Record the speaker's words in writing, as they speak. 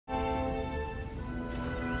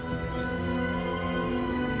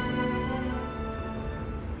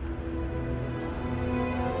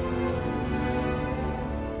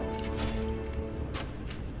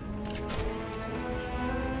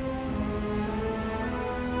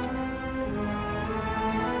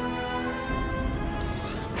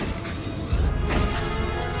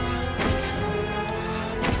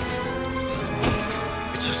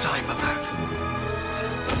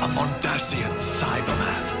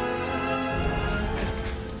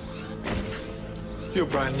You're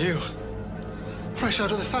brand new. Fresh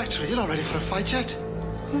out of the factory. You're not ready for a fight yet.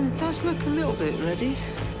 It does look a little bit ready.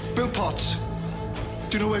 Bill Potts.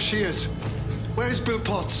 Do you know where she is? Where is Bill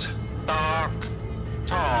Potts?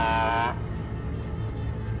 Doctor.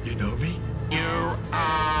 You know me? You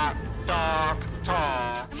are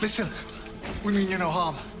Doctor. Listen, we mean you no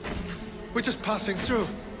harm. We're just passing through.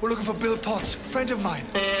 We're looking for Bill Potts, friend of mine.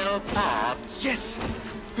 Bill Potts? Yes,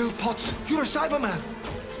 Bill Potts. You're a Cyberman.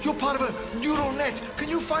 You're part of a neural net. Can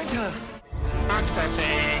you find her?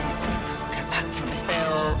 Accessing. Get back from me.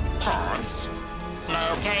 Bill Potts.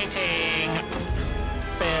 Locating.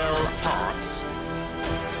 Bill Potts.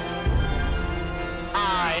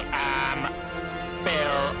 I am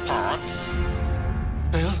Bill Potts.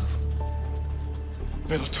 Bill?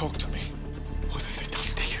 Bill, talk to me. What have they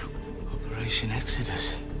done to you? Operation Exodus.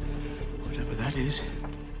 Whatever that is.